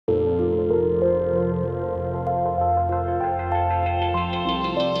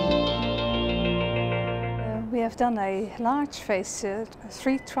done a large phase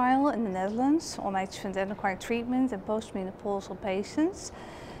 3 trial in the Netherlands on adjuvant endocrine treatment in postmenopausal patients.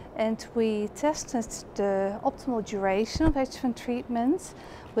 And we tested the optimal duration of adjuvant treatment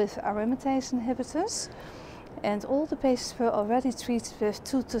with aromatase inhibitors. And all the patients were already treated with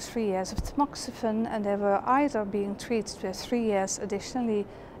 2 to 3 years of tamoxifen, and they were either being treated with 3 years additionally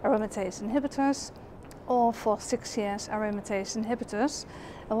aromatase inhibitors or for 6 years aromatase inhibitors.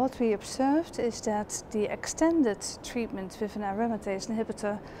 And what we observed is that the extended treatment with an aromatase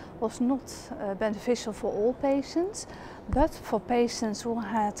inhibitor was not beneficial for all patients, but for patients who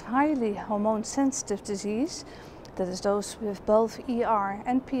had highly hormone sensitive disease, that is those with both ER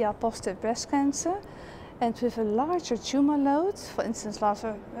and PR positive breast cancer, and with a larger tumor load, for instance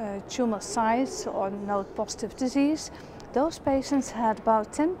larger tumor size or node positive disease, those patients had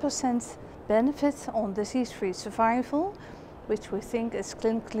about 10% benefit on disease-free survival, which we think is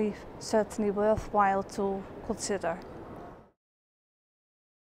clinically certainly worthwhile to consider.